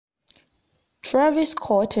Travis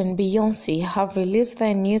Scott and Beyonce have released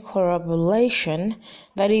their new collaboration,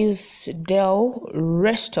 that is Del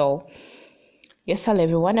Resto. Yes, hello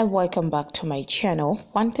everyone and welcome back to my channel.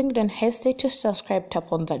 One thing, don't hesitate to subscribe,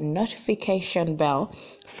 tap on the notification bell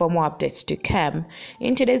for more updates to come.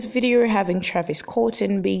 In today's video, we're having Travis Scott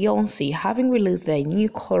and Beyonce having released their new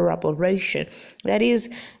collaboration, that is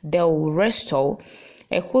Del Resto,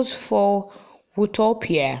 equals for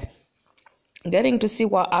Utopia. Getting to see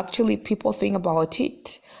what actually people think about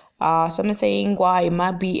it. Some saying why it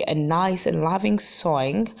might be a nice and loving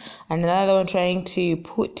song, and another one trying to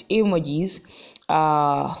put emojis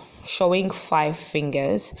showing 5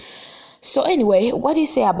 fingers. So anyway, what do you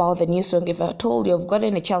say about the new song? If I told you, I've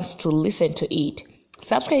gotten a chance to listen to it.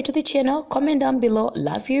 Subscribe to the channel, comment down below.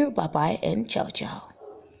 Love you, bye bye, and ciao ciao.